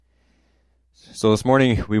So this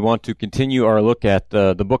morning we want to continue our look at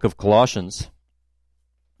the book of Colossians.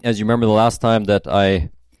 As you remember, the last time that I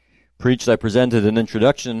preached, I presented an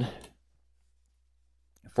introduction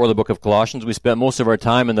for the book of Colossians. We spent most of our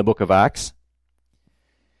time in the book of Acts,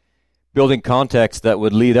 building context that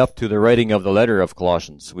would lead up to the writing of the letter of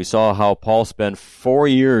Colossians. We saw how Paul spent 4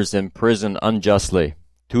 years in prison unjustly,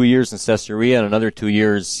 2 years in Caesarea and another 2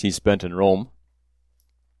 years he spent in Rome,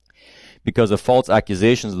 because of false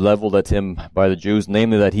accusations leveled at him by the Jews,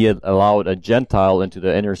 namely that he had allowed a Gentile into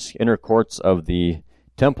the inner courts of the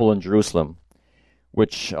temple in Jerusalem,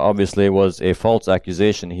 which obviously was a false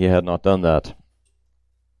accusation. He had not done that.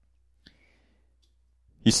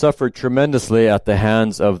 He suffered tremendously at the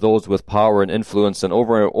hands of those with power and influence, and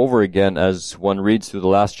over and over again, as one reads through the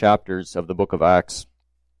last chapters of the book of Acts,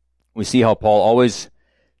 we see how Paul always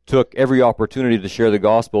took every opportunity to share the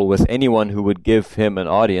gospel with anyone who would give him an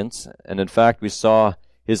audience. And in fact, we saw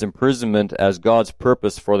his imprisonment as God's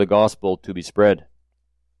purpose for the gospel to be spread.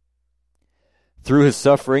 Through his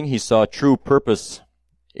suffering, he saw true purpose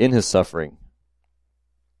in his suffering.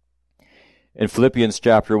 In Philippians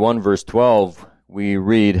chapter 1, verse 12, we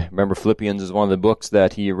read, remember Philippians is one of the books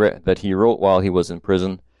that he wrote while he was in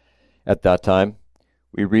prison at that time.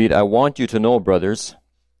 We read, "I want you to know, brothers,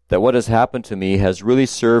 that what has happened to me has really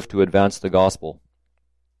served to advance the gospel,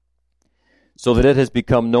 so that it has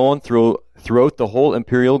become known throughout the whole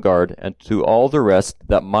imperial guard and to all the rest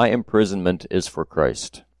that my imprisonment is for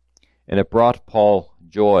Christ." And it brought Paul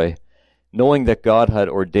joy, knowing that God had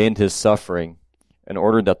ordained his suffering in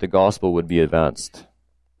order that the gospel would be advanced.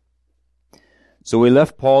 So we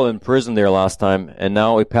left Paul in prison there last time, and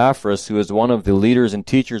now Epaphras, who is one of the leaders and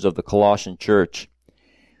teachers of the Colossian church,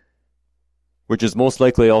 which is most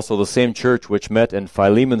likely also the same church which met in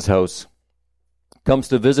Philemon's house, comes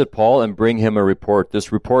to visit Paul and bring him a report. This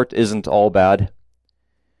report isn't all bad.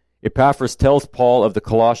 Epaphras tells Paul of the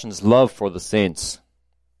Colossians' love for the saints,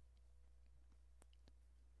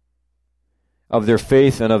 of their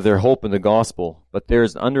faith and of their hope in the gospel. But there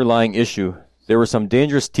is an underlying issue. There were some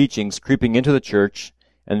dangerous teachings creeping into the church,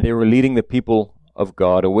 and they were leading the people of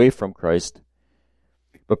God away from Christ.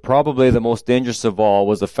 But probably the most dangerous of all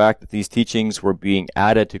was the fact that these teachings were being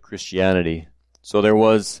added to Christianity. So there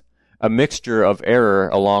was a mixture of error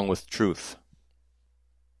along with truth.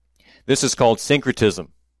 This is called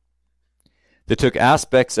syncretism. They took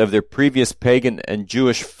aspects of their previous pagan and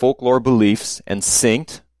Jewish folklore beliefs and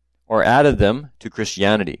synced or added them to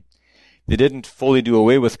Christianity. They didn't fully do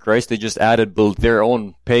away with Christ, they just added their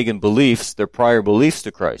own pagan beliefs, their prior beliefs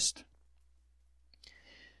to Christ.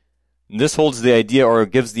 This holds the idea or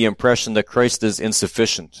gives the impression that Christ is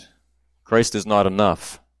insufficient. Christ is not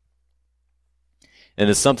enough. And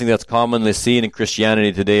it's something that's commonly seen in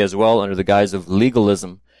Christianity today as well under the guise of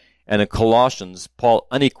legalism. And in Colossians, Paul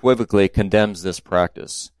unequivocally condemns this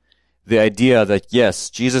practice. The idea that, yes,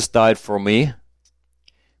 Jesus died for me,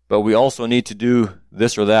 but we also need to do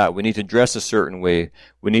this or that. We need to dress a certain way.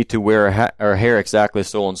 We need to wear our hair exactly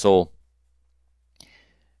so and so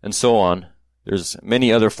on. There's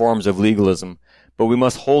many other forms of legalism, but we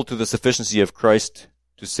must hold to the sufficiency of Christ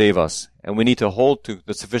to save us, and we need to hold to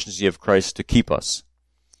the sufficiency of Christ to keep us,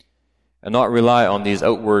 and not rely on these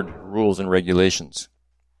outward rules and regulations.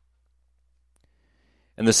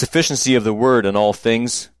 And the sufficiency of the Word in all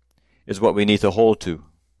things is what we need to hold to,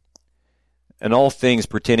 in all things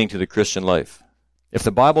pertaining to the Christian life. If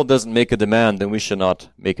the Bible doesn't make a demand, then we should not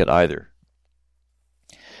make it either.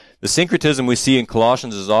 The syncretism we see in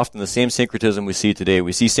Colossians is often the same syncretism we see today.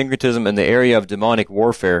 We see syncretism in the area of demonic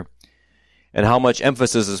warfare and how much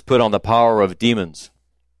emphasis is put on the power of demons,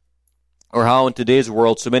 or how in today's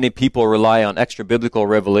world so many people rely on extra-biblical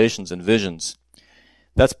revelations and visions.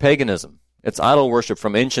 That's paganism. It's idol worship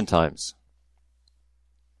from ancient times,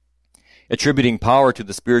 attributing power to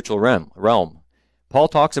the spiritual realm. Paul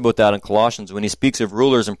talks about that in Colossians when he speaks of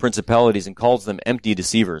rulers and principalities and calls them empty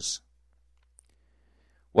deceivers.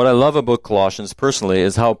 What I love about Colossians personally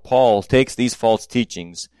is how Paul takes these false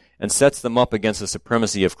teachings and sets them up against the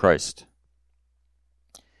supremacy of Christ.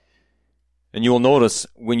 And you will notice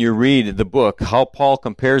when you read the book how Paul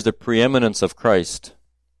compares the preeminence of Christ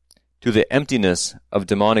to the emptiness of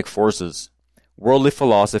demonic forces, worldly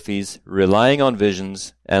philosophies, relying on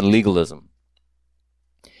visions, and legalism.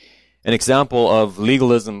 An example of an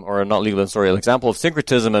example of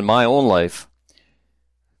syncretism in my own life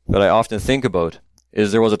that I often think about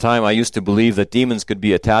is there was a time I used to believe that demons could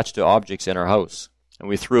be attached to objects in our house, and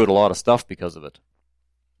we threw out a lot of stuff because of it.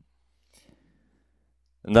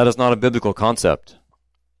 And that is not a biblical concept.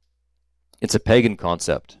 It's a pagan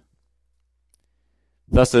concept.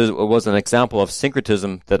 Thus, it was an example of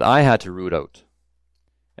syncretism that I had to root out.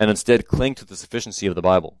 and instead cling to the sufficiency of the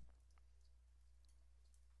Bible.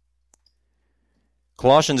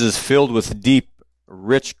 Colossians is filled with deep,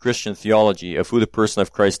 rich Christian theology of who the person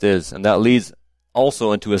of Christ is, and that leads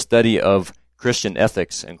also into a study of Christian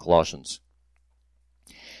ethics in Colossians.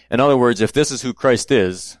 In other words, if this is who Christ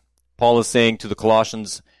is, Paul is saying to the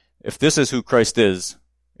Colossians, if this is who Christ is,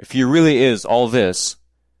 if he really is all this,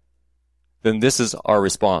 then this is our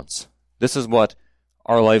response. This is what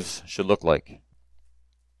our lives should look like.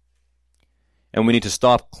 And we need to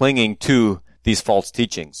stop clinging to these false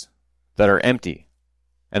teachings that are empty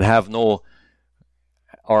and are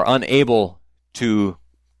unable to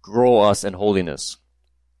grow us in holiness.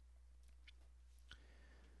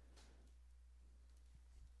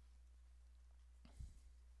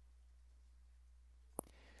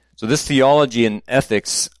 So this theology and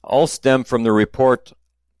ethics all stem from the report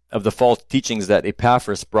of the false teachings that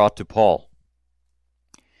Epaphras brought to Paul.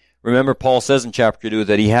 Remember, Paul says in chapter 2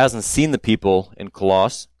 that he hasn't seen the people in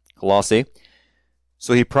Colossae,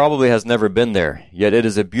 so he probably has never been there. Yet it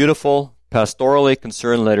is a beautiful, pastorally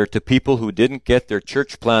concerned letter to people who didn't get their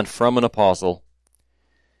church plant from an apostle,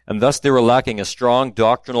 and thus they were lacking a strong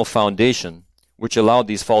doctrinal foundation which allowed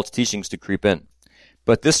these false teachings to creep in.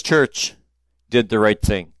 But this church did the right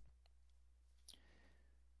thing.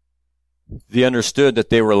 They understood that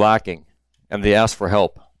they were lacking, and they asked for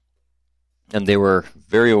help. And they were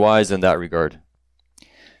very wise in that regard.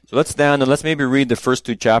 So let's stand and let's maybe read the first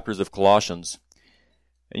 2 chapters of Colossians.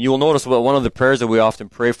 And you will notice that one of the prayers that we often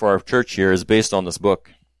pray for our church here is based on this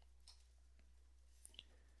book.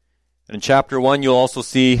 And in chapter 1, you'll also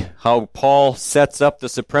see how Paul sets up the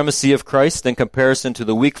supremacy of Christ in comparison to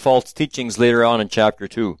the weak false teachings later on in chapter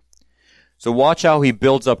 2. So watch how he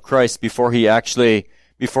builds up Christ before he actually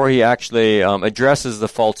addresses the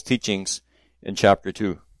false teachings in chapter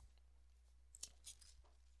 2.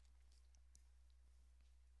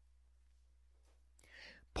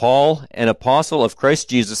 Paul, an apostle of Christ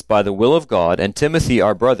Jesus by the will of God, and Timothy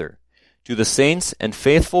our brother, to the saints and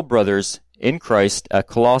faithful brothers in Christ at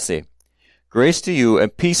Colossae, grace to you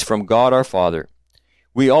and peace from God our Father.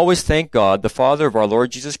 We always thank God, the Father of our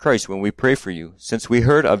Lord Jesus Christ, when we pray for you, since we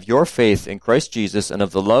heard of your faith in Christ Jesus and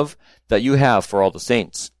of the love that you have for all the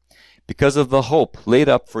saints, because of the hope laid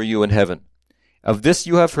up for you in heaven. Of this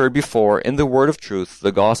you have heard before in the word of truth,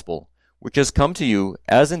 the gospel, which has come to you,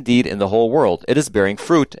 as indeed in the whole world it is bearing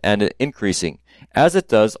fruit and increasing, as it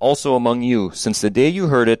does also among you, since the day you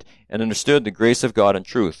heard it and understood the grace of God in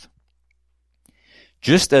truth.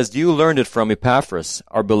 Just as you learned it from Epaphras,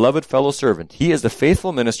 our beloved fellow servant, he is the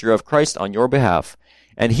faithful minister of Christ on your behalf,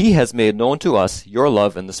 and he has made known to us your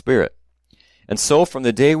love in the Spirit. And so from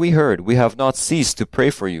the day we heard, we have not ceased to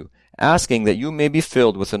pray for you, asking that you may be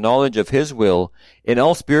filled with the knowledge of his will in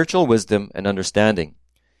all spiritual wisdom and understanding,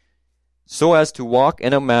 so as to walk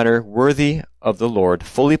in a manner worthy of the Lord,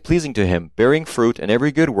 fully pleasing to him, bearing fruit in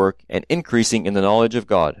every good work, and increasing in the knowledge of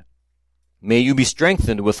God. May you be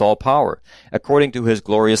strengthened with all power, according to his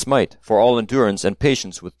glorious might, for all endurance and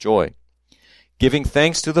patience with joy, giving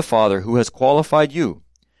thanks to the Father who has qualified you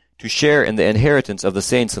to share in the inheritance of the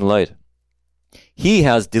saints in light. He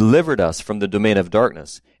has delivered us from the domain of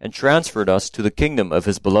darkness and transferred us to the kingdom of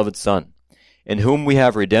his beloved Son, in whom we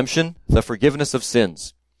have redemption, the forgiveness of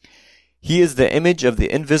sins. He is the image of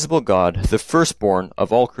the invisible God, the firstborn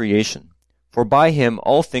of all creation. For by him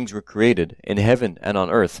all things were created, in heaven and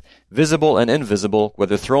on earth, visible and invisible,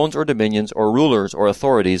 whether thrones or dominions or rulers or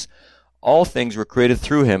authorities, all things were created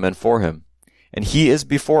through him and for him. And he is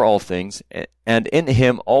before all things, and in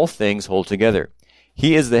him all things hold together.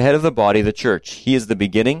 He is the head of the body, the church. He is the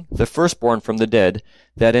beginning, the firstborn from the dead,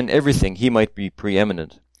 that in everything he might be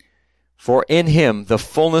preeminent. For in him the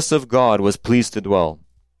fullness of God was pleased to dwell,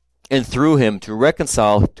 and through him to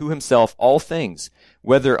reconcile to himself all things,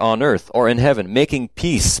 whether on earth or in heaven, making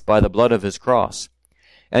peace by the blood of his cross.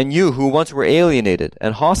 And you who once were alienated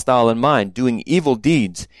and hostile in mind, doing evil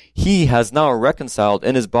deeds, he has now reconciled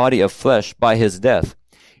in his body of flesh by his death,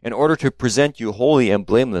 in order to present you holy and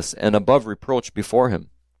blameless and above reproach before him.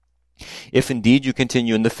 If indeed you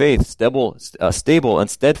continue in the faith, stable and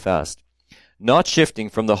steadfast, not shifting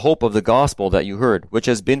from the hope of the gospel that you heard, which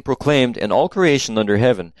has been proclaimed in all creation under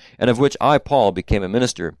heaven, and of which I, Paul, became a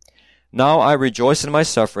minister. Now I rejoice in my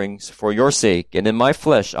sufferings for your sake, and in my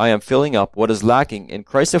flesh I am filling up what is lacking in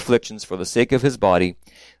Christ's afflictions for the sake of his body,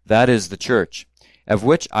 that is the church, of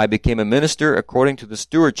which I became a minister according to the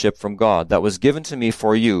stewardship from God that was given to me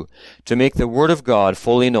for you, to make the word of God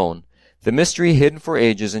fully known, the mystery hidden for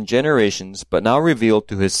ages and generations, but now revealed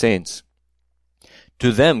to his saints.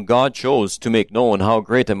 To them God chose to make known how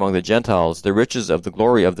great among the Gentiles the riches of the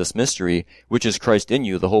glory of this mystery, which is Christ in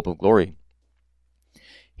you, the hope of glory.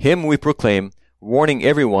 Him we proclaim, warning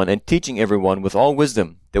everyone and teaching everyone with all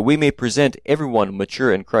wisdom, that we may present everyone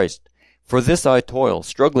mature in Christ. For this I toil,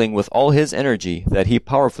 struggling with all his energy that he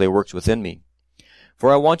powerfully works within me.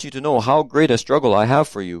 For I want you to know how great a struggle I have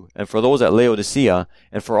for you, and for those at Laodicea,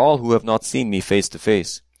 and for all who have not seen me face to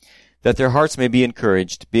face, that their hearts may be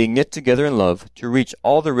encouraged, being knit together in love, to reach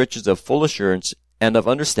all the riches of full assurance and of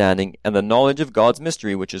understanding, and the knowledge of God's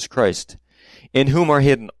mystery, which is Christ, in whom are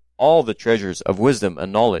hidden all the treasures of wisdom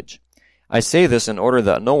and knowledge. I say this in order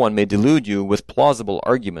that no one may delude you with plausible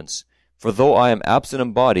arguments. For though I am absent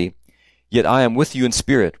in body, yet I am with you in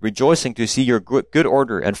spirit, rejoicing to see your good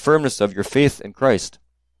order and firmness of your faith in Christ.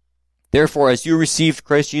 Therefore, as you received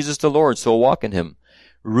Christ Jesus the Lord, so walk in him,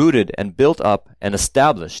 rooted and built up and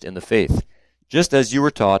established in the faith, just as you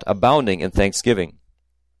were taught, abounding in thanksgiving.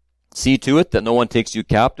 See to it that no one takes you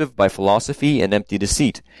captive by philosophy and empty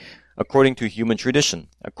deceit, according to human tradition,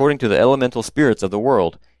 according to the elemental spirits of the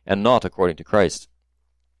world, and not according to Christ.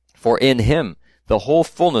 For in him the whole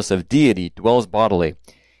fullness of deity dwells bodily,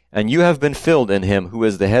 and you have been filled in him who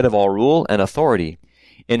is the head of all rule and authority.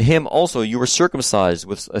 In him also you were circumcised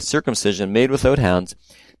with a circumcision made without hands,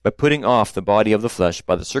 by putting off the body of the flesh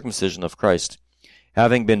by the circumcision of Christ,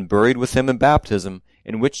 having been buried with him in baptism,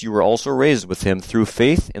 in which you were also raised with him through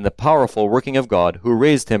faith in the powerful working of God, who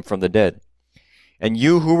raised him from the dead. And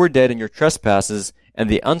you who were dead in your trespasses and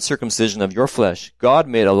the uncircumcision of your flesh, God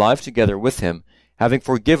made alive together with him, having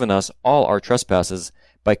forgiven us all our trespasses,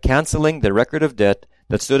 by cancelling the record of debt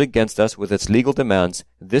that stood against us with its legal demands.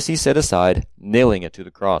 This he set aside, nailing it to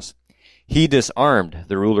the cross. He disarmed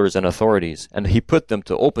the rulers and authorities, and he put them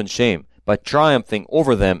to open shame, by triumphing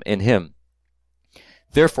over them in him.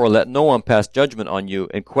 Therefore let no one pass judgment on you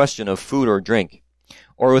in question of food or drink,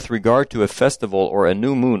 or with regard to a festival or a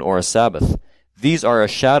new moon or a Sabbath. These are a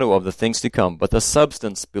shadow of the things to come, but the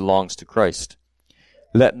substance belongs to Christ.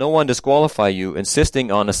 Let no one disqualify you,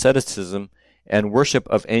 insisting on asceticism and worship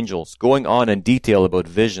of angels, going on in detail about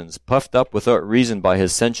visions, puffed up without reason by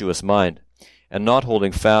his sensuous mind, and not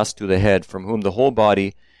holding fast to the head, from whom the whole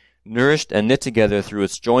body, nourished and knit together through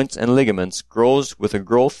its joints and ligaments, grows with a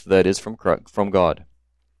growth that is from God.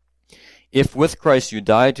 If with Christ you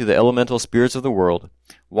died to the elemental spirits of the world,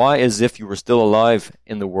 why, as if you were still alive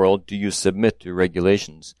in the world, do you submit to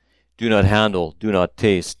regulations? Do not handle, do not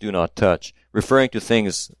taste, do not touch, referring to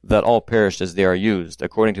things that all perish as they are used,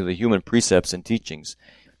 according to the human precepts and teachings.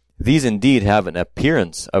 These indeed have an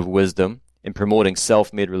appearance of wisdom in promoting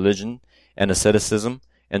self-made religion and asceticism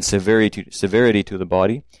and severity to the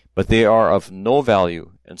body, but they are of no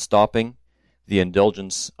value in stopping the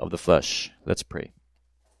indulgence of the flesh. Let's pray.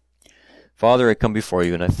 Father, I come before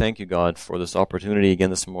you, and I thank you, God, for this opportunity again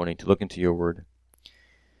this morning to look into your word.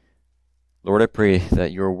 Lord, I pray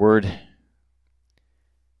that your word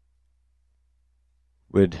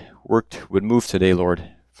would move today,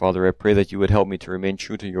 Lord. Father, I pray that you would help me to remain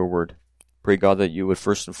true to your word. Pray, God, that you would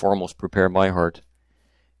first and foremost prepare my heart,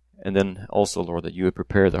 and then also, Lord, that you would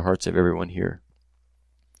prepare the hearts of everyone here.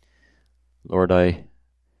 Lord, I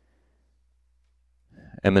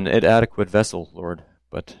am an inadequate vessel, Lord,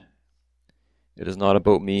 but it is not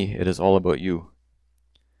about me, it is all about you.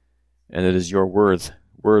 And it is your word,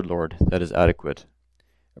 Lord, that is adequate.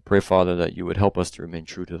 I pray, Father, that you would help us to remain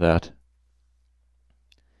true to that.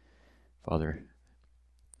 Father,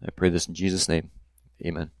 I pray this in Jesus' name.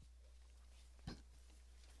 Amen.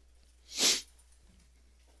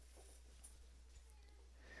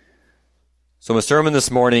 So my sermon this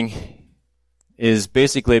morning is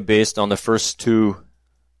basically based on the first two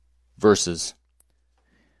verses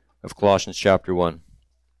of Colossians chapter 1.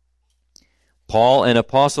 Paul, an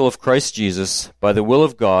apostle of Christ Jesus, by the will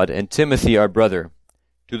of God, and Timothy our brother,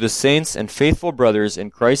 to the saints and faithful brothers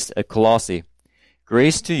in Christ at Colossae,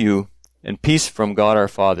 grace to you and peace from God our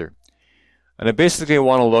Father. And I basically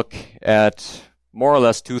want to look at more or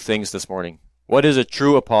less two things this morning. What is a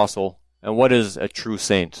true apostle, and what is a true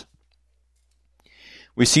saint?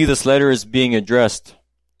 We see this letter is being addressed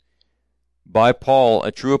by Paul,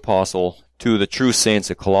 a true apostle, to the true saints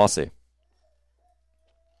at Colossae.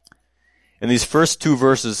 In these first two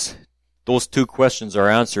verses, those two questions are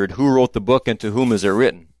answered. Who wrote the book and to whom is it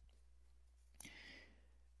written?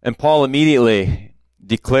 And Paul immediately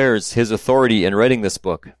declares his authority in writing this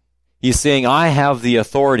book. He's saying, I have the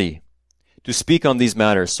authority to speak on these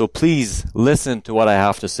matters, so please listen to what I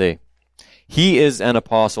have to say. He is an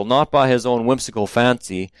apostle, not by his own whimsical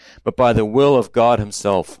fancy, but by the will of God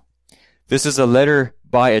himself. This is a letter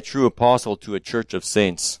by a true apostle to a church of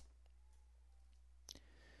saints.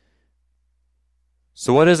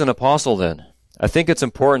 So what is an apostle then? I think it's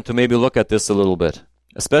important to maybe look at this a little bit,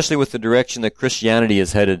 especially with the direction that Christianity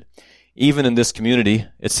is headed even in this community.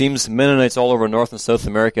 It seems Mennonites all over North and South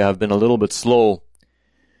America have been a little bit slow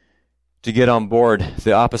to get on board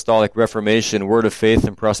the Apostolic Reformation, Word of Faith,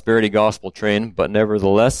 and Prosperity Gospel train, but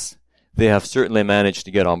nevertheless, they have certainly managed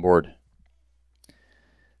to get on board.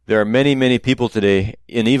 There are many, many people today,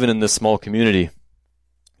 and even in this small community,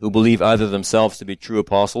 who believe either themselves to be true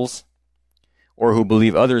apostles, or who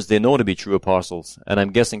believe others they know to be true apostles. And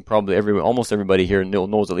I'm guessing probably almost everybody here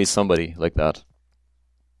knows at least somebody like that.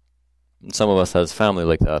 And some of us has family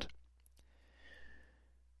like that.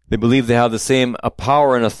 They believe they have the same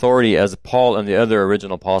power and authority as Paul and the other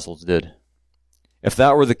original apostles did. If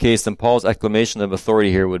that were the case, then Paul's exclamation of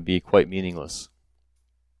authority here would be quite meaningless.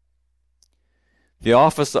 The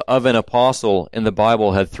office of an apostle in the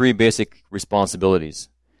Bible had three basic responsibilities.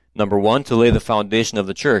 Number one, to lay the foundation of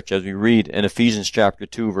the church, as we read in Ephesians chapter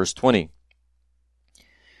 2, verse 20.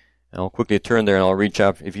 And I'll quickly turn there and I'll read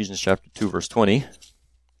Ephesians chapter 2, verse 20.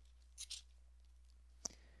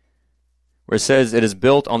 Where it says, "It is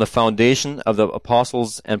built on the foundation of the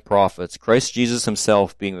apostles and prophets, Christ Jesus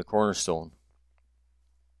himself being the cornerstone."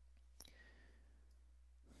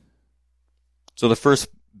 So the first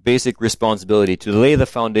basic responsibility, to lay the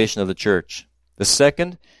foundation of the church. The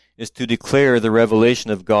second is to declare the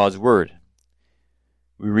revelation of God's Word.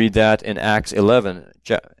 We read that in Acts 11,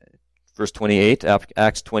 verse 28,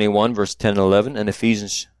 Acts 21, verse 10 and 11, and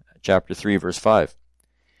Ephesians chapter 3, verse 5.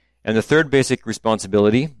 And the third basic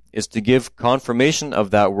responsibility is to give confirmation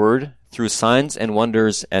of that Word through signs and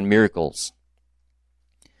wonders and miracles.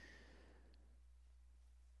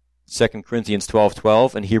 2 Corinthians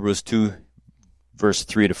 12:12 and Hebrews 2, verse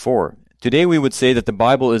 3 to 4. Today we would say that the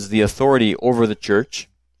Bible is the authority over the church.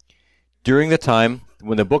 During the time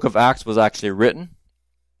when the book of Acts was actually written,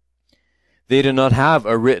 they did not have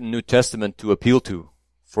a written New Testament to appeal to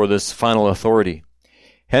for this final authority.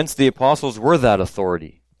 Hence, the apostles were that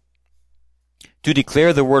authority to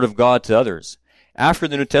declare the Word of God to others. After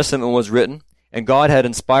the New Testament was written and God had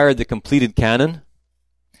inspired the completed canon,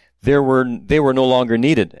 they were no longer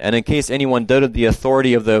needed. And in case anyone doubted the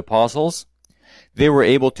authority of the apostles, they were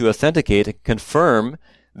able to authenticate and confirm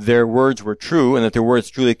their words were true and that their words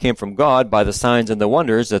truly came from God by the signs and the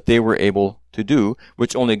wonders that they were able to do,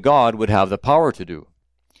 which only God would have the power to do.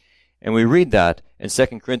 And we read that in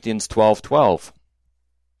 2 Corinthians 12:12.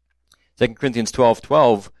 2 Corinthians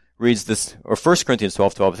 12:12 reads this, or 1 Corinthians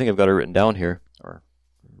 12:12, I think I've got it written down here, or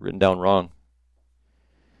written down wrong.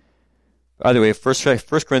 Either way, 1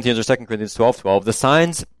 Corinthians or 2 Corinthians 12:12, the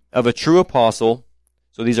signs of a true apostle,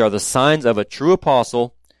 so these are the signs of a true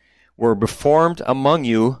apostle, were performed among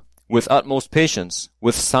you with utmost patience,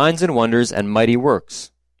 with signs and wonders and mighty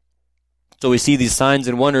works. So we see these signs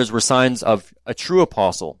and wonders were signs of a true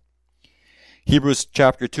apostle. Hebrews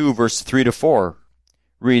chapter 2, verse 3 to 4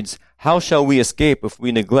 reads, "How shall we escape if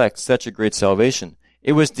we neglect such a great salvation?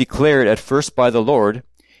 It was declared at first by the Lord,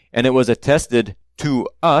 and it was attested to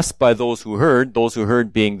us by those who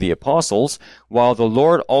heard being the apostles, while the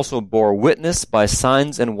Lord also bore witness by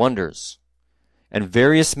signs and wonders, and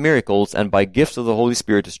various miracles, and by gifts of the Holy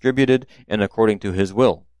Spirit distributed and according to his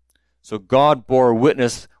will." So God bore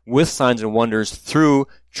witness with signs and wonders through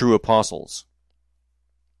true apostles.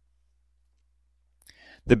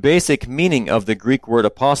 The basic meaning of the Greek word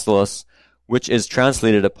apostolos, which is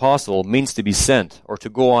translated apostle, means to be sent or to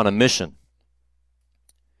go on a mission.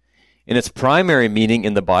 In its primary meaning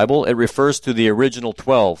in the Bible, it refers to the original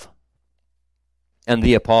 12 and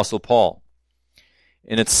the Apostle Paul.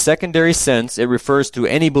 In its secondary sense, it refers to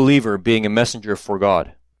any believer being a messenger for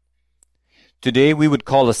God. Today, we would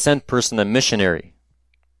call a sent person a missionary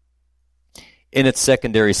in its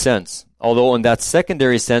secondary sense, although in that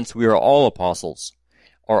secondary sense, we are all apostles,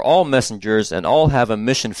 are all messengers, and all have a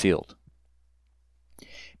mission field.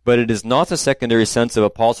 But it is not the secondary sense of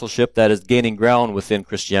apostleship that is gaining ground within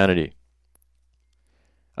Christianity.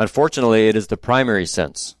 Unfortunately, it is the primary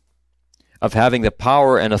sense of having the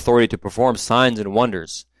power and authority to perform signs and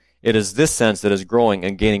wonders. It is this sense that is growing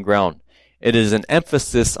and gaining ground. It is an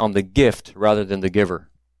emphasis on the gift rather than the giver.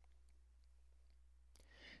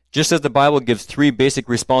 Just as the Bible gives three basic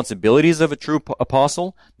responsibilities of a true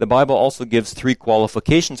apostle, the Bible also gives three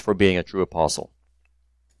qualifications for being a true apostle.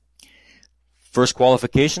 First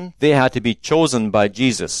qualification, they had to be chosen by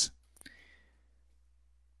Jesus.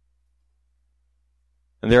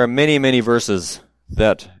 And there are many, many verses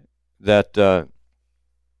that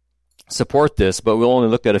support this, but we'll only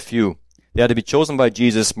look at a few. They had to be chosen by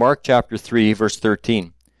Jesus. Mark chapter 3, verse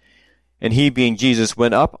 13. "And he, being Jesus,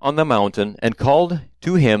 went up on the mountain and called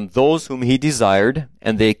to him those whom he desired,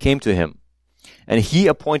 and they came to him. And he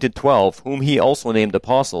appointed 12, whom he also named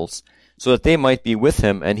apostles, so that they might be with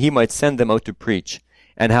him, and he might send them out to preach,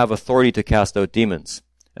 and have authority to cast out demons.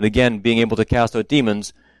 And again, being able to cast out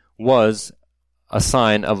demons was a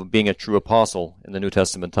sign of being a true apostle in the New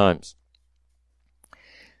Testament times.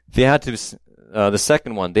 They had to, the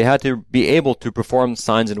second one, they had to be able to perform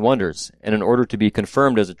signs and wonders, and in order to be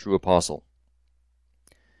confirmed as a true apostle.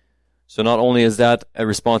 So not only is that a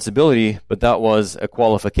responsibility, but that was a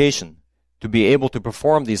qualification to be able to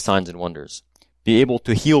perform these signs and wonders, be able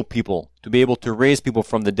to heal people, to be able to raise people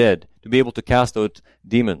from the dead, to be able to cast out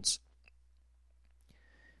demons,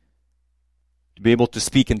 to be able to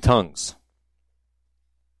speak in tongues.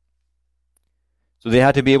 So they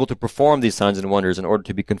had to be able to perform these signs and wonders in order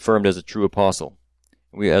to be confirmed as a true apostle,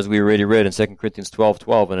 as we already read in 2 Corinthians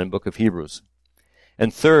 12:12 and in the book of Hebrews.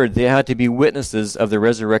 And third, they had to be witnesses of the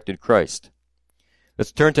resurrected Christ.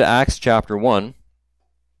 Let's turn to Acts chapter 1.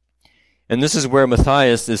 And this is where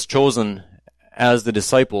Matthias is chosen as the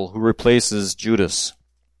disciple who replaces Judas.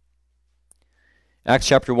 Acts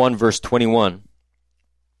chapter 1, verse 21.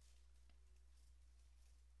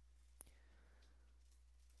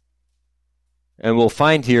 And we'll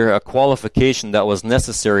find here a qualification that was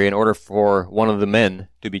necessary in order for one of the men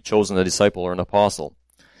to be chosen a disciple or an apostle.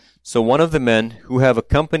 So one of the men who have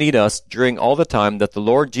accompanied us during all the time that the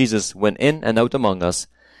Lord Jesus went in and out among us,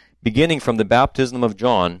 beginning from the baptism of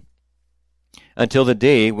John until the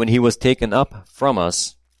day when he was taken up from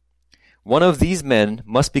us, one of these men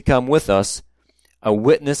must become with us a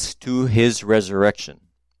witness to his resurrection.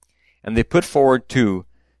 And they put forward two,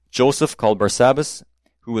 Joseph called Barsabbas,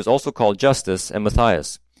 who was also called Justus, and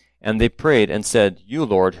Matthias. And they prayed and said, You,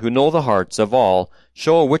 Lord, who know the hearts of all,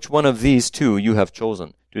 show which one of these two you have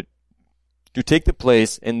chosen to take the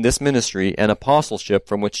place in this ministry and apostleship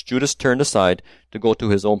from which Judas turned aside to go to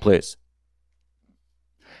his own place.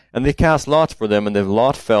 And they cast lots for them, and the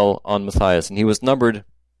lot fell on Matthias, and he was numbered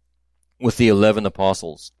with the 11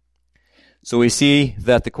 apostles. So we see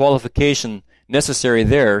that the qualification necessary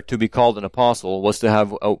there to be called an apostle was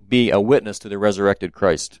to be a witness to the resurrected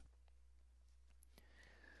Christ.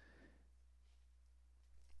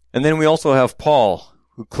 And then we also have Paul,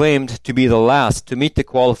 who claimed to be the last to meet the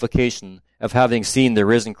qualification of having seen the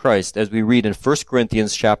risen Christ, as we read in 1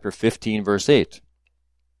 Corinthians chapter 15, verse 8.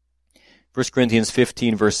 1 Corinthians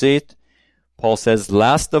 15, verse 8, Paul says,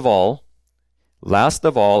 Last of all,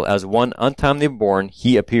 as one untimely born,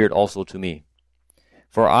 he appeared also to me.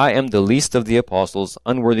 For I am the least of the apostles,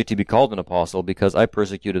 unworthy to be called an apostle, because I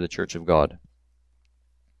persecuted the church of God.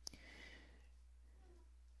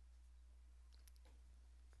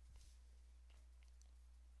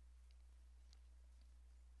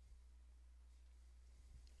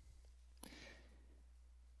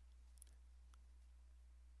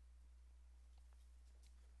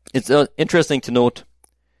 It's interesting to note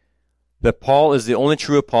that Paul is the only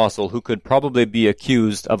true apostle who could probably be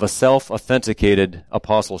accused of a self-authenticated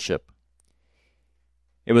apostleship.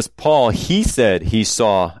 It was Paul, he said he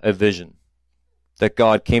saw a vision, that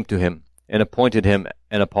God came to him and appointed him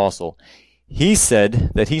an apostle. He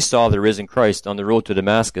said that he saw the risen Christ on the road to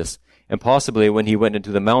Damascus, and possibly when he went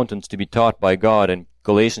into the mountains to be taught by God in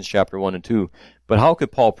Galatians chapter 1 and 2. But how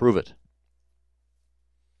could Paul prove it?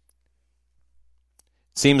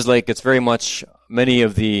 Seems like it's very much many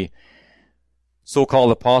of the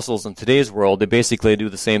so-called apostles in today's world, they basically do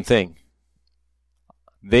the same thing.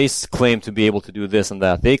 They claim to be able to do this and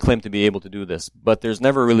that. They claim to be able to do this, but there's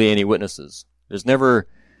never really any witnesses.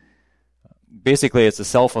 Basically it's a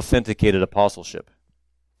self-authenticated apostleship.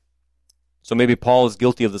 So maybe Paul is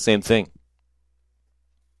guilty of the same thing.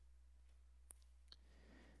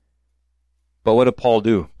 But what did Paul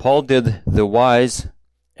do? Paul did the wise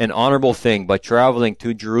and honorable thing by traveling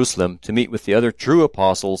to Jerusalem to meet with the other true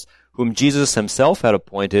apostles whom Jesus himself had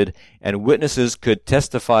appointed, and witnesses could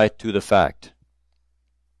testify to the fact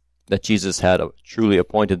that Jesus had truly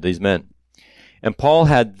appointed these men. And Paul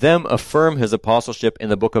had them affirm his apostleship in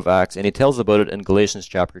the book of Acts, and he tells about it in Galatians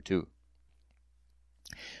chapter 2.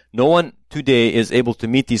 No one today is able to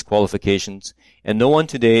meet these qualifications, and no one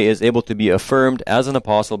today is able to be affirmed as an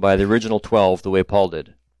apostle by the original 12 the way Paul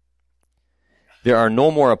did. There are no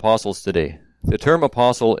more apostles today. The term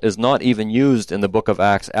apostle is not even used in the book of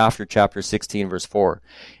Acts after chapter 16, verse 4.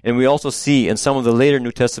 And we also see in some of the later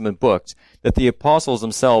New Testament books that the apostles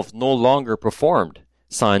themselves no longer performed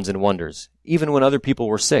signs and wonders, even when other people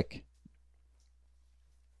were sick.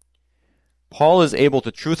 Paul is able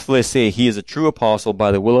to truthfully say he is a true apostle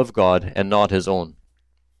by the will of God and not his own.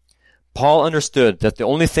 Paul understood that the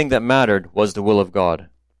only thing that mattered was the will of God.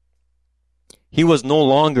 He was no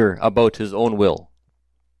longer about his own will.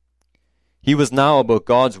 He was now about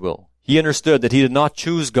God's will. He understood that he did not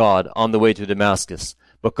choose God on the way to Damascus,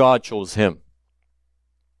 but God chose him.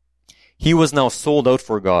 He was now sold out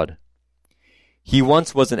for God. He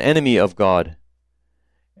once was an enemy of God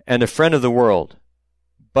and a friend of the world.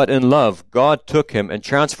 But in love, God took him and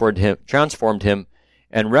transformed him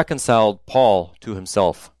and reconciled Paul to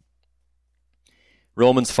himself.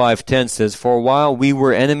 Romans 5:10 says, "For while we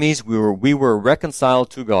were enemies, we were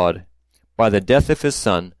reconciled to God by the death of his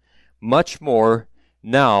Son. Much more,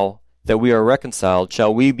 now that we are reconciled,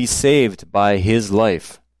 shall we be saved by his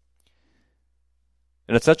life."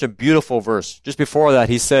 And it's such a beautiful verse. Just before that,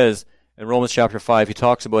 he says, in Romans chapter 5, he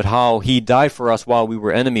talks about how he died for us while we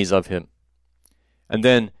were enemies of him. And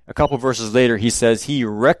then a couple verses later, he says he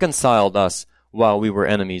reconciled us while we were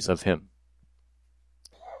enemies of him.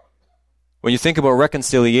 When you think about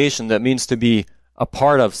reconciliation, that means to be a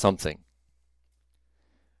part of something.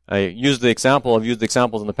 I've used examples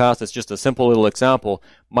in the past. It's just a simple little example.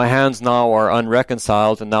 My hands now are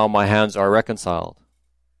unreconciled, and now my hands are reconciled.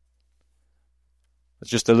 It's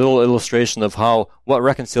just a little illustration of what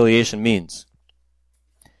reconciliation means.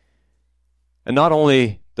 And not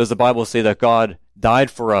only does the Bible say that God died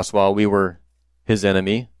for us while we were his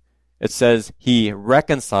enemy, it says he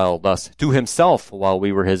reconciled us to himself while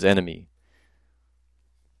we were his enemy.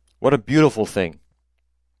 What a beautiful thing.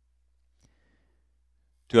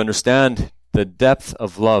 To understand the depth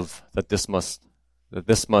of love that this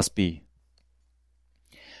must be.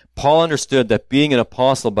 Paul understood that being an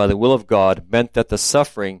apostle by the will of God meant that the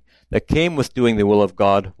suffering that came with doing the will of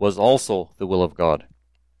God was also the will of God.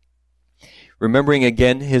 Remembering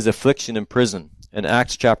again his affliction in prison in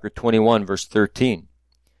Acts chapter 21, verse 13.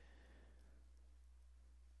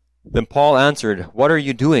 Then Paul answered, "What are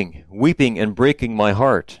you doing, weeping and breaking my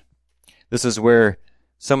heart?" This is where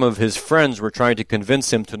some of his friends were trying to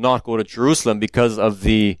convince him to not go to Jerusalem because of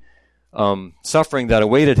the suffering that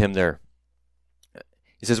awaited him there.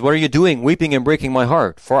 He says, "What are you doing, weeping and breaking my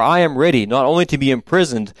heart? For I am ready not only to be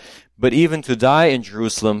imprisoned, but even to die in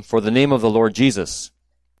Jerusalem for the name of the Lord Jesus."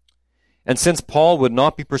 And since Paul would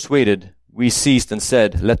not be persuaded, we ceased and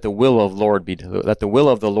said, let the will of the Lord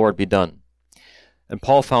be done. And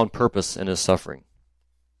Paul found purpose in his suffering.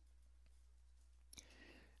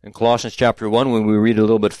 In Colossians chapter 1, when we read a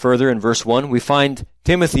little bit further in verse 1, we find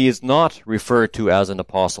Timothy is not referred to as an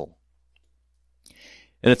apostle.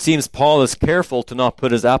 And it seems Paul is careful to not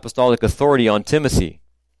put his apostolic authority on Timothy.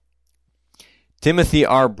 Timothy,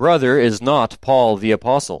 our brother, is not Paul the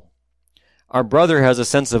apostle. Our brother has a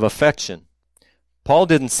sense of affection. Paul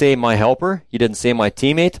didn't say my helper. He didn't say my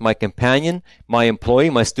teammate, my companion, my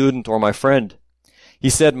employee, my student, or my friend.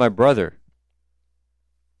 He said my brother.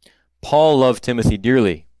 Paul loved Timothy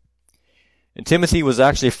dearly. And Timothy was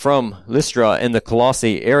actually from Lystra in the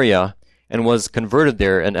Colossae area and was converted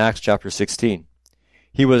there in Acts chapter 16.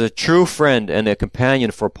 He was a true friend and a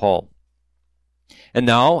companion for Paul. And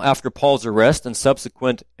now, after Paul's arrest and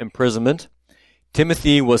subsequent imprisonment,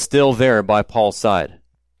 Timothy was still there by Paul's side.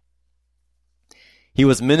 He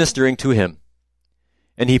was ministering to him,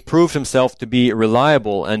 and he proved himself to be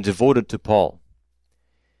reliable and devoted to Paul.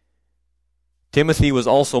 Timothy was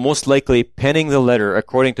also most likely penning the letter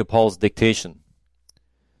according to Paul's dictation.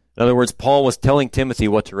 In other words, Paul was telling Timothy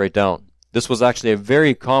what to write down. This was actually a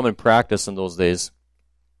very common practice in those days.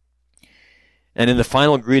 And in the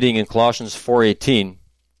final greeting in Colossians 4:18,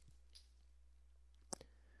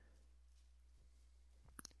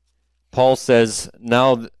 Paul says,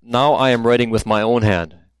 now I am writing with my own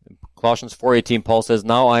hand. In Colossians 4:18, Paul says,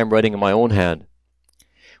 now I am writing in my own hand,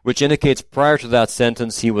 which indicates prior to that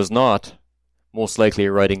sentence he was not most likely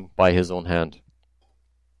writing by his own hand.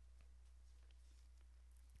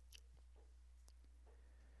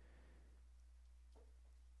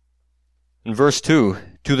 In verse 2,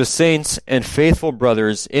 to the saints and faithful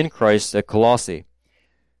brothers in Christ at Colossae,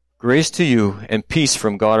 grace to you and peace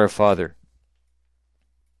from God our Father.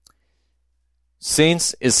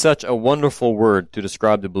 Saints is such a wonderful word to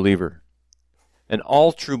describe the believer. And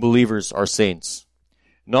all true believers are saints.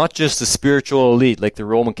 Not just the spiritual elite like the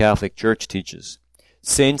Roman Catholic Church teaches.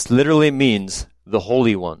 Saints literally means the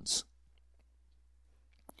holy ones.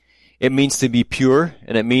 It means to be pure,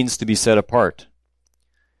 and it means to be set apart.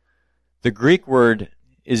 The Greek word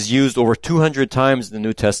is used over 200 times in the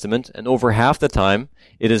New Testament, and over half the time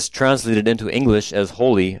it is translated into English as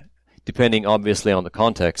holy, depending obviously on the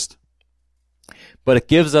context. But it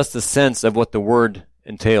gives us the sense of what the word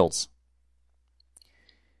entails.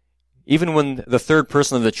 Even when the third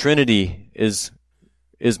person of the Trinity is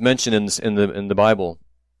mentioned in the Bible,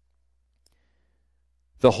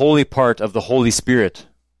 the holy part of the Holy Spirit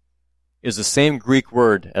is the same Greek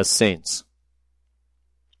word as saints.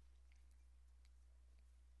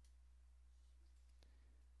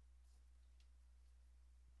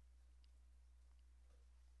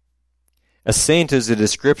 A saint is a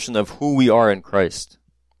description of who we are in Christ.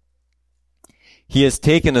 He has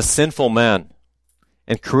taken a sinful man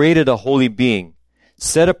and created a holy being,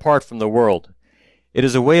 set apart from the world. It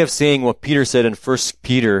is a way of saying what Peter said in 1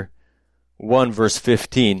 Peter 1 verse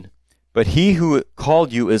 15. But he who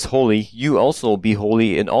called you is holy, you also be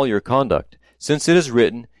holy in all your conduct. Since it is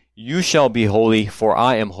written, you shall be holy, for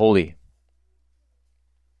I am holy.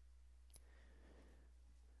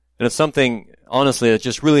 And it's something, honestly, that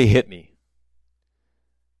just really hit me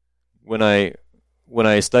when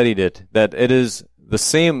I studied it, that it is the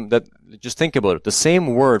same, that just think about it, the same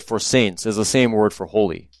word for saints is the same word for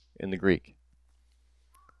holy in the Greek.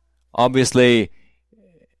 Obviously,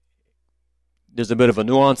 there's a bit of a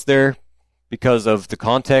nuance there because of the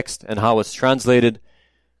context and how it's translated,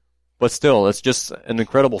 but still, it's just an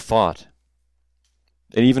incredible thought.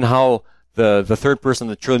 And even how the third person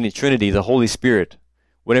of the Trinity, the Holy Spirit,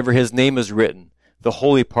 whenever his name is written, the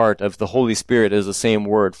holy part of the Holy Spirit is the same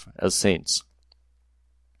word as saints.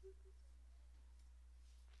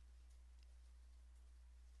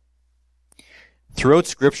 Throughout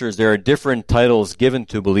scriptures, there are different titles given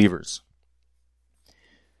to believers.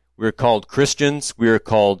 We are called Christians, we are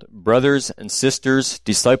called brothers and sisters,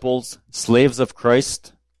 disciples, slaves of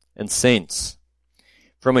Christ, and saints.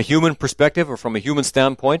 From a human perspective or from a human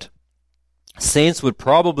standpoint, saints would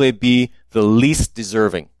probably be the least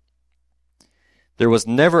deserving. There was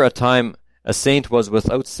never a time a saint was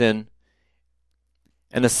without sin,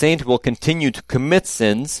 and a saint will continue to commit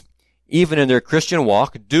sins even in their Christian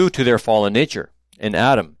walk due to their fallen nature in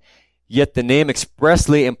Adam. Yet the name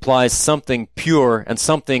expressly implies something pure and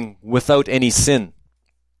something without any sin.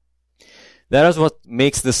 That is what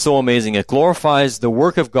makes this so amazing. It glorifies the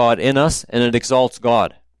work of God in us, and it exalts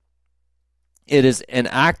God. It is an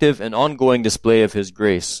active and ongoing display of His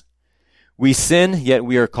grace. We sin, yet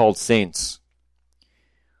we are called saints.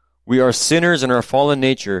 We are sinners in our fallen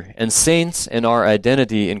nature, and saints in our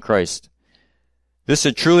identity in Christ. This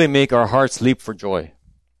should truly make our hearts leap for joy.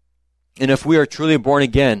 And if we are truly born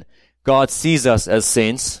again, God sees us as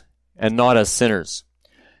saints and not as sinners.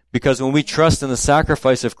 Because when we trust in the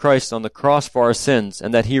sacrifice of Christ on the cross for our sins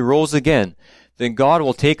and that He rose again, then God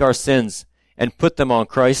will take our sins and put them on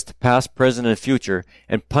Christ, past, present, and future,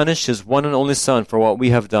 and punish His one and only Son for what we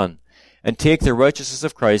have done, and take the righteousness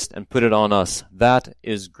of Christ and put it on us. That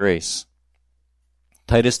is grace.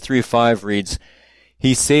 Titus 3:5 reads,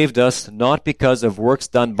 He saved us not because of works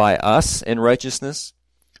done by us in righteousness,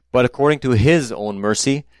 but according to His own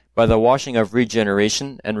mercy, by the washing of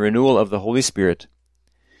regeneration and renewal of the Holy Spirit.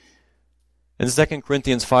 In 2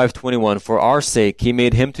 Corinthians 5:21, For our sake He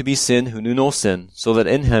made Him to be sin who knew no sin, so that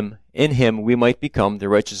in Him we might become the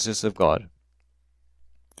righteousness of God.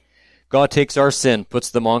 God takes our sin, puts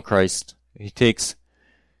them on Christ. He takes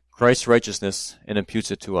Christ's righteousness and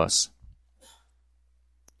imputes it to us.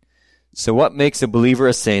 So what makes a believer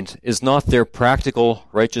a saint is not their practical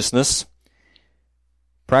righteousness.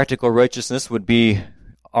 Practical righteousness would be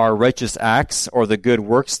our righteous acts or the good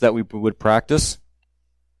works that we would practice,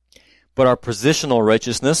 but our positional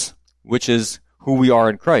righteousness, which is who we are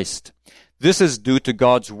in Christ. This is due to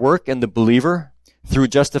God's work in the believer through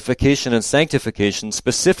justification and sanctification,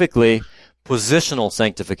 specifically positional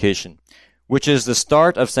sanctification, which is the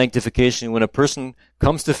start of sanctification when a person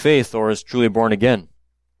comes to faith or is truly born again.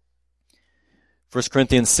 1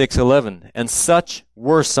 Corinthians 6:11, And such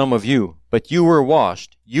were some of you, but you were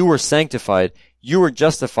washed, you were sanctified, you were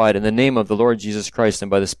justified in the name of the Lord Jesus Christ and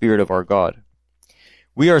by the Spirit of our God.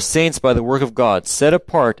 We are saints by the work of God, set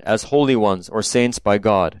apart as holy ones or saints by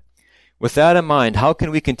God. With that in mind, how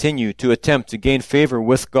can we continue to attempt to gain favor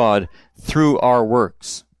with God through our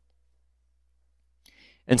works?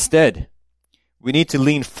 Instead, we need to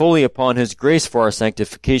lean fully upon His grace for our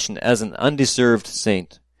sanctification as an undeserved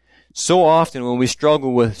saint. So often when we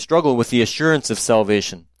struggle with the assurance of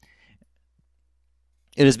salvation,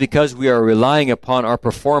 it is because we are relying upon our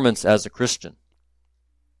performance as a Christian,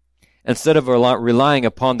 instead of relying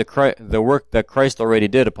upon the work that Christ already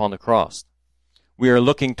did upon the cross. We are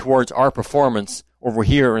looking towards our performance over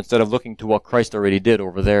here instead of looking to what Christ already did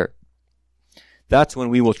over there. That's when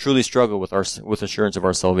we will truly struggle with assurance of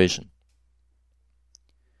our salvation.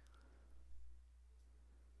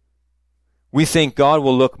 We think God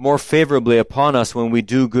will look more favorably upon us when we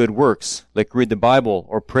do good works, like read the Bible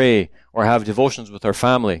or pray or have devotions with our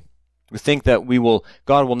family. We think that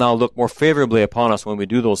God will now look more favorably upon us when we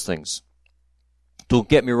do those things. Don't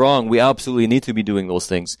get me wrong, we absolutely need to be doing those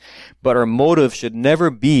things. But our motive should never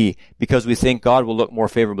be because we think God will look more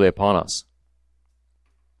favorably upon us.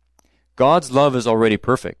 God's love is already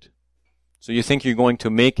perfect. So you think you're going to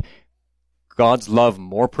make God's love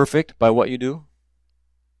more perfect by what you do?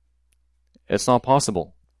 It's not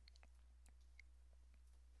possible.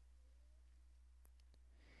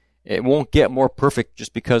 It won't get more perfect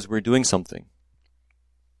just because we're doing something.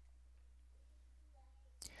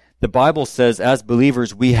 The Bible says as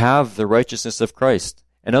believers we have the righteousness of Christ.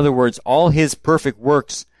 In other words, all his perfect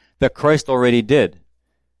works that Christ already did,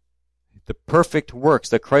 the perfect works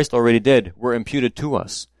that Christ already did were imputed to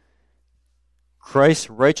us. Christ's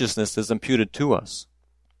righteousness is imputed to us.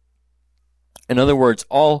 In other words,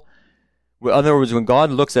 when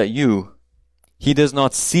God looks at you, he does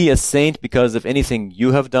not see a saint because of anything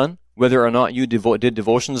you have done, whether or not you did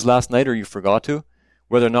devotions last night or you forgot to,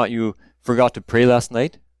 whether or not you forgot to pray last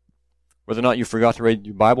night, whether or not you forgot to read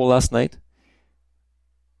your Bible last night.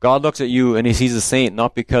 God looks at you and he sees a saint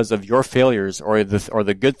not because of your failures or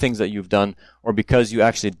the good things that you've done or because you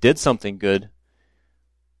actually did something good.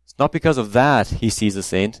 It's not because of that he sees a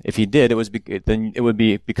saint. If he did, then it would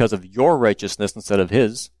be because of your righteousness instead of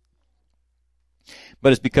his.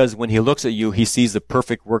 But it's because when he looks at you, he sees the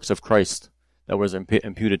perfect works of Christ that was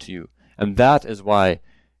imputed to you. And that is why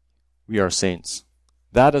we are saints.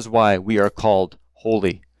 That is why we are called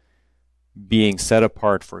holy, being set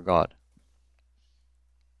apart for God.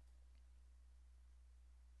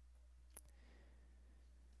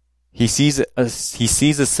 He sees a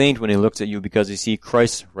saint when he looks at you because he sees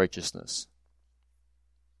Christ's righteousness.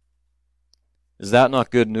 Is that not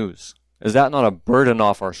good news? Is that not a burden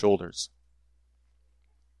off our shoulders?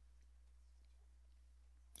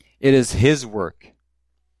 It is his work.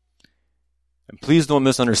 And please don't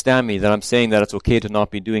misunderstand me that I'm saying that it's okay to not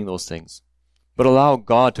be doing those things. But allow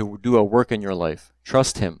God to do a work in your life.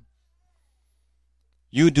 Trust him.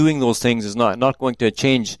 You doing those things is not going to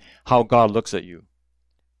change how God looks at you.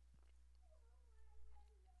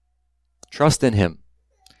 Trust in him.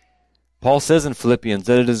 Paul says in Philippians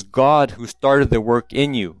that it is God who started the work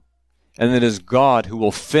in you, and it is God who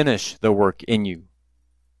will finish the work in you.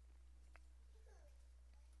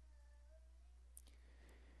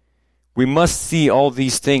 We must see all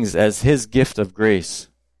these things as his gift of grace.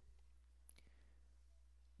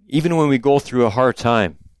 Even when we go through a hard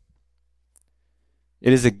time,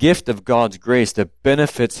 it is a gift of God's grace that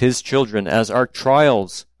benefits his children as our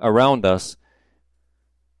trials around us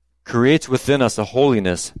creates within us a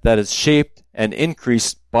holiness that is shaped and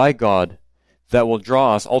increased by God that will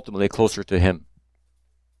draw us ultimately closer to him.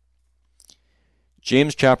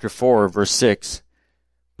 James chapter 4 verse 6,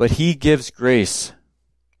 But he gives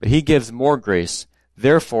more grace.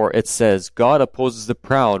 Therefore it says, God opposes the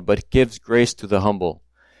proud, but gives grace to the humble.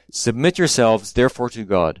 Submit yourselves therefore to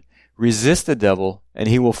God. Resist the devil, and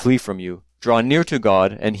he will flee from you. Draw near to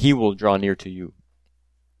God, and he will draw near to you.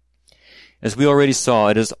 As we already saw,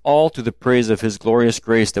 it is all to the praise of his glorious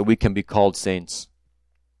grace that we can be called saints.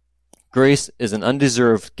 Grace is an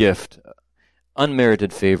undeserved gift,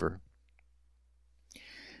 unmerited favor.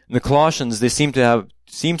 In the Colossians, they seem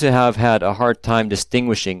to have had a hard time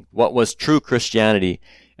distinguishing what was true Christianity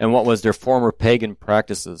and what was their former pagan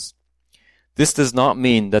practices. This does not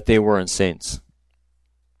mean that they weren't saints.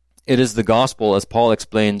 It is the gospel, as Paul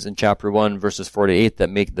explains in chapter 1, verses 4 to 8, that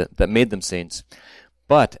made them saints.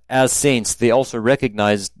 But as saints, they also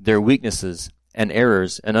recognized their weaknesses and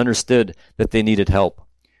errors and understood that they needed help,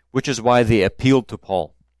 which is why they appealed to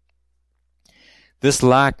Paul. This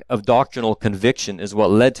lack of doctrinal conviction is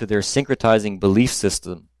what led to their syncretizing belief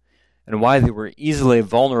system and why they were easily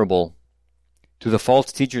vulnerable to the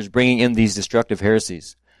false teachers bringing in these destructive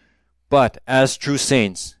heresies. But as true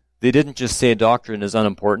saints, they didn't just say doctrine is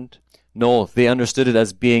unimportant. No, they understood it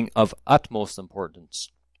as being of utmost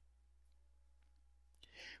importance.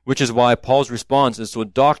 Which is why Paul's response is so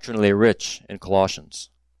doctrinally rich in Colossians.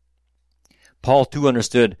 Paul too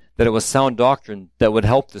understood that it was sound doctrine that would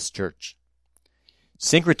help this church.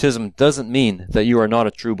 Syncretism doesn't mean that you are not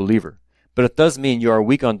a true believer, but it does mean you are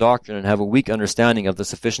weak on doctrine and have a weak understanding of the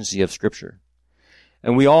sufficiency of Scripture.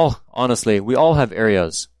 And we all have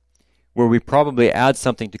areas where we probably add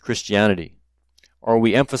something to Christianity, or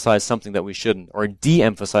we emphasize something that we shouldn't, or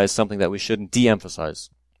de-emphasize something that we shouldn't de-emphasize.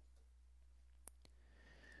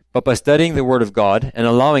 But by studying the Word of God and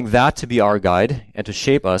allowing that to be our guide and to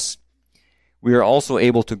shape us, we are also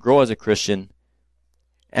able to grow as a Christian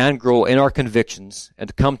and grow in our convictions and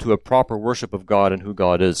to come to a proper worship of God and who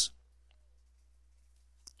God is.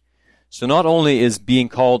 So not only is being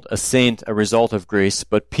called a saint a result of grace,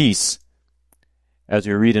 but peace, as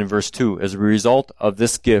we read in verse 2, is a result of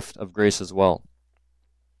this gift of grace as well.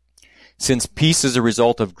 Since peace is a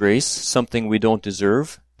result of grace, something we don't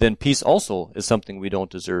deserve, then peace also is something we don't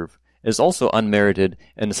deserve, is also unmerited,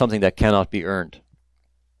 and something that cannot be earned.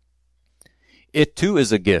 It too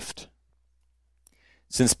is a gift.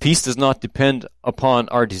 Since peace does not depend upon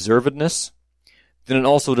our deservedness, then it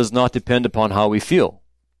also does not depend upon how we feel.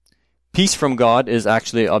 Peace from God is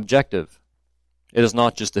actually objective. It is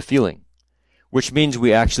not just a feeling, which means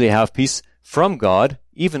we actually have peace from God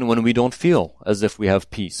even when we don't feel as if we have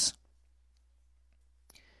peace.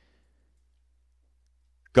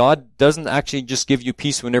 God doesn't actually just give you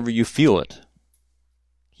peace whenever you feel it.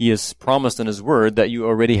 He has promised in His Word that you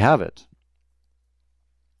already have it.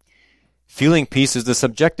 Feeling peace is the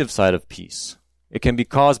subjective side of peace. It can be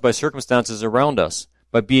caused by circumstances around us,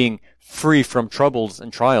 by being free from troubles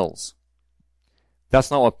and trials. That's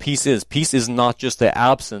not what peace is. Peace is not just the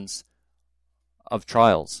absence of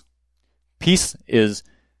trials. Peace is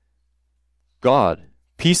God.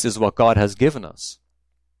 Peace is what God has given us.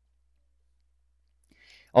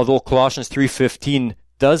 Although Colossians 3:15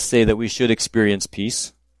 does say that we should experience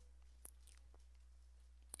peace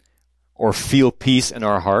or feel peace in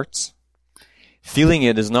our hearts, feeling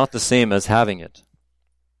it is not the same as having it.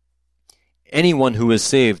 Anyone who is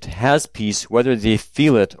saved has peace whether they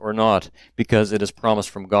feel it or not, because it is promised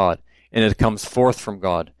from God, and it comes forth from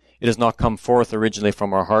God. It does not come forth originally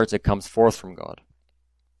from our hearts, it comes forth from God.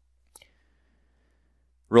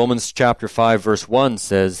 Romans chapter 5 verse 1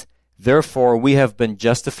 says, Therefore we have been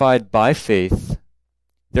justified by faith.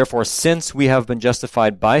 Therefore, since we have been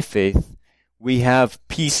justified by faith, we have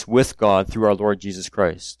peace with God through our Lord Jesus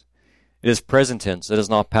Christ. It is present tense. It is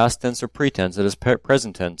not past tense or pretense. It is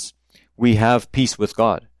present tense. We have peace with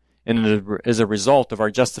God, and it is a result of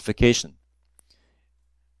our justification.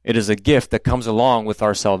 It is a gift that comes along with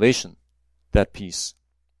our salvation, that peace.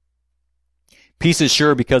 Peace is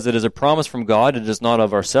sure because it is a promise from God. It is not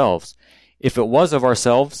of ourselves. If it was of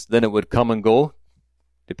ourselves, then it would come and go,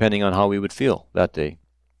 depending on how we would feel that day.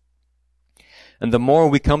 And the more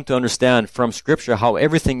we come to understand from Scripture how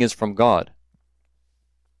everything is from God,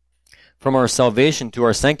 from our salvation to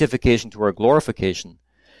our sanctification to our glorification,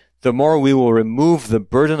 the more we will remove the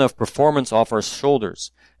burden of performance off our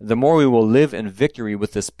shoulders, the more we will live in victory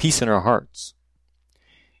with this peace in our hearts.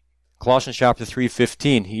 Colossians chapter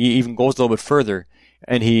 3:15, he even goes a little bit further,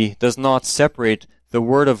 and he does not separate the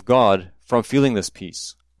Word of God from feeling this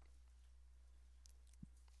peace.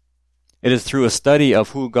 It is through a study of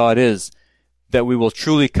who God is that we will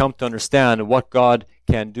truly come to understand what God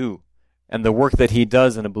can do and the work that He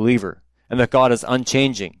does in a believer, and that God is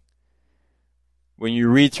unchanging. When you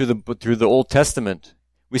read through the Old Testament,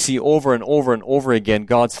 we see over and over and over again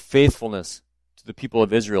God's faithfulness to the people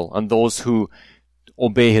of Israel and those who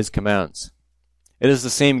obey His commands. It is the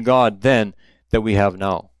same God then that we have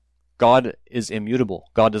now. God is immutable.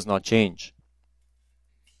 God does not change.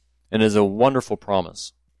 And it is a wonderful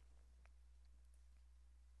promise.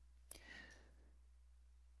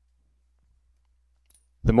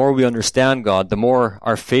 The more we understand God, the more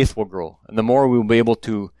our faith will grow, and the more we will be able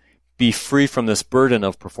to be free from this burden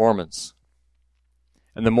of performance.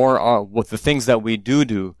 And the more with the things that we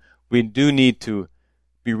do, we do need to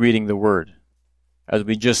be reading the Word. As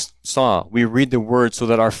we just saw, we read the Word so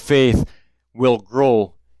that our faith will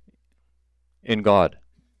grow in God.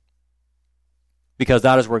 Because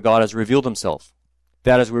that is where God has revealed Himself.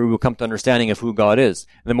 That is where we will come to understanding of who God is.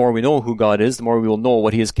 And the more we know who God is, the more we will know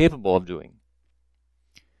what He is capable of doing.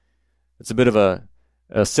 It's a bit of a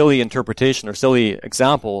silly interpretation or silly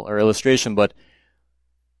example or illustration, but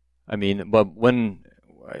when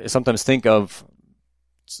I sometimes think of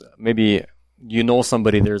maybe you know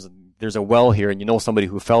somebody, there's a well here, and you know somebody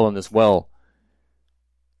who fell in this well,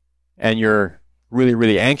 and you're really,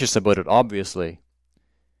 really anxious about it, obviously.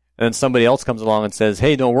 And then somebody else comes along and says,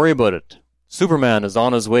 hey, don't worry about it. Superman is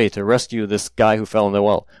on his way to rescue this guy who fell in the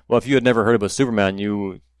well. Well, if you had never heard about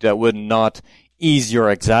Superman, that would not ease your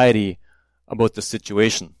anxiety about the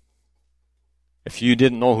situation. If you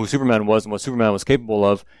didn't know who Superman was and what Superman was capable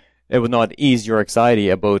of, it would not ease your anxiety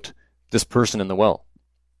about this person in the well.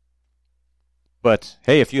 But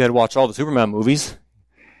hey, if you had watched all the Superman movies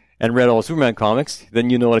and read all the Superman comics, then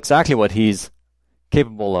you know exactly what he's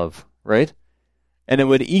capable of, right? And it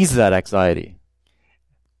would ease that anxiety.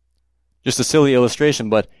 Just a silly illustration,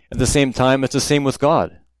 but at the same time, it's the same with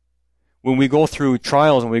God. When we go through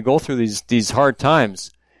trials and we go through these hard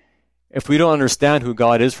times, if we don't understand who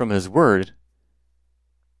God is from His Word,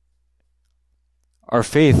 our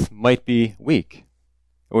faith might be weak,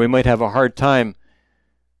 or we might have a hard time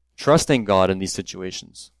trusting God in these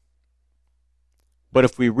situations. But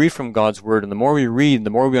if we read from God's Word, and the more we read, the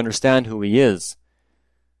more we understand who He is,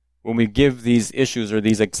 when we give these issues or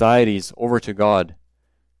these anxieties over to God,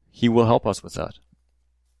 He will help us with that.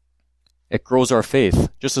 It grows our faith,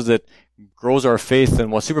 just as it grows our faith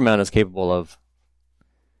in what Superman is capable of.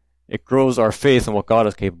 It grows our faith in what God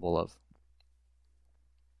is capable of.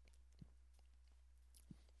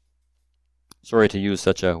 Sorry to use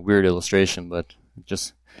such a weird illustration, but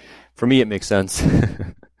just for me it makes sense.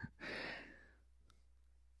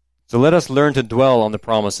 So let us learn to dwell on the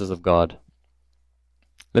promises of God.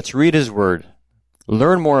 Let's read His Word,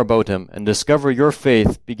 learn more about Him, and discover your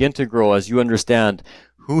faith begin to grow as you understand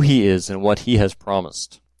who He is and what He has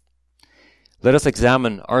promised. Let us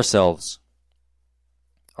examine ourselves.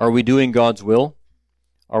 Are we doing God's will?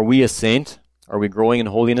 Are we a saint? Are we growing in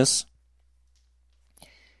holiness?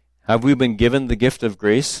 Have we been given the gift of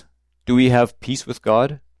grace? Do we have peace with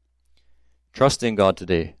God? Trust in God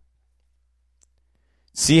today.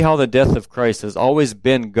 See how the death of Christ has always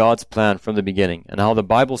been God's plan from the beginning, and how the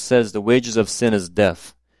Bible says the wages of sin is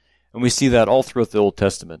death. And we see that all throughout the Old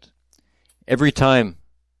Testament. Every time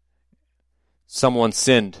someone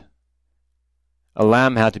sinned, a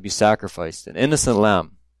lamb had to be sacrificed, an innocent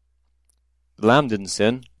lamb. The lamb didn't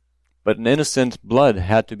sin, but an innocent blood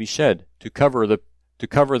had to be shed to cover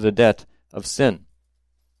the debt of sin.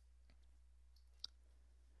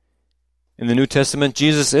 In the New Testament,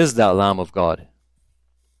 Jesus is that Lamb of God.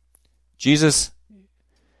 Jesus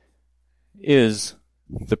is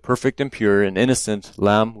the perfect and pure and innocent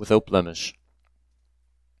Lamb without blemish.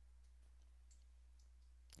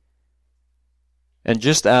 And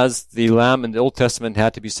just as the lamb in the Old Testament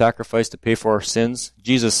had to be sacrificed to pay for our sins,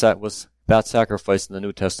 Jesus was that sacrifice in the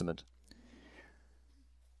New Testament.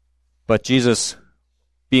 But Jesus,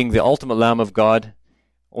 being the ultimate Lamb of God,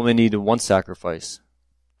 only needed one sacrifice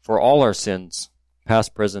for all our sins,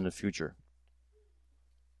 past, present, and future.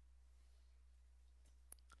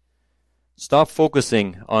 Stop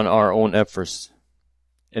focusing on our own efforts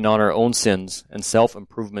and on our own sins and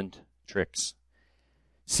self-improvement tricks.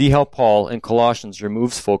 See how Paul in Colossians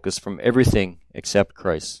removes focus from everything except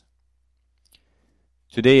Christ.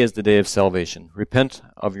 Today is the day of salvation. Repent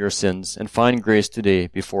of your sins and find grace today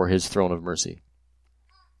before His throne of mercy.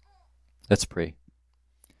 Let's pray.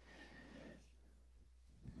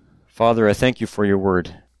 Father, I thank You for Your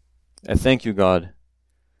word. I thank You, God,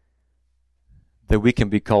 that we can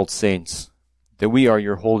be called saints, that we are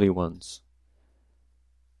Your holy ones.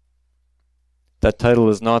 That title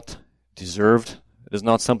is not deserved. It is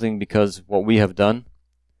not something because of what we have done.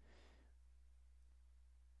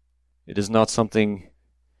 It is not something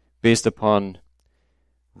based upon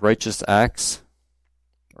righteous acts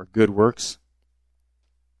or good works,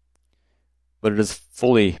 but it is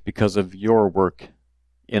fully because of Your work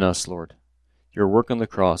in us, Lord. Your work on the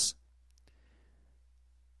cross,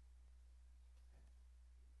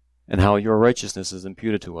 and how Your righteousness is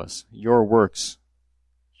imputed to us. Your works,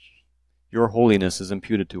 Your holiness is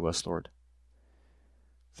imputed to us, Lord.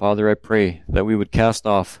 Father, I pray that we would cast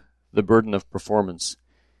off the burden of performance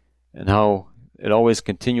and how it always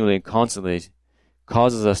continually and constantly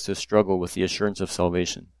causes us to struggle with the assurance of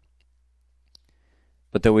salvation.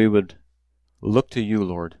 But that we would look to You,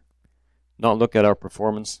 Lord, not look at our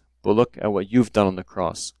performance, but look at what You've done on the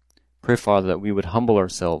cross. Pray, Father, that we would humble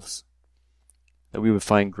ourselves, that we would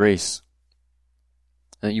find grace,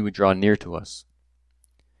 and that You would draw near to us.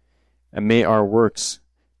 And may our works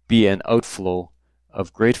be an outflow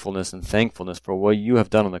of gratefulness and thankfulness for what You have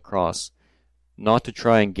done on the cross, not to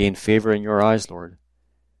try and gain favor in Your eyes, Lord,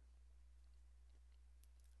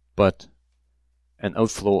 but an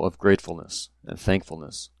outflow of gratefulness and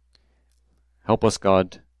thankfulness. Help us,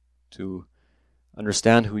 God, to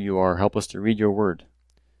understand who You are. Help us to read Your word.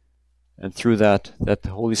 And through that the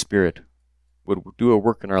Holy Spirit would do a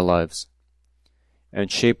work in our lives and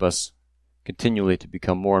shape us continually to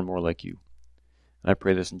become more and more like You. And I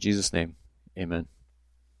pray this in Jesus' name. Amen.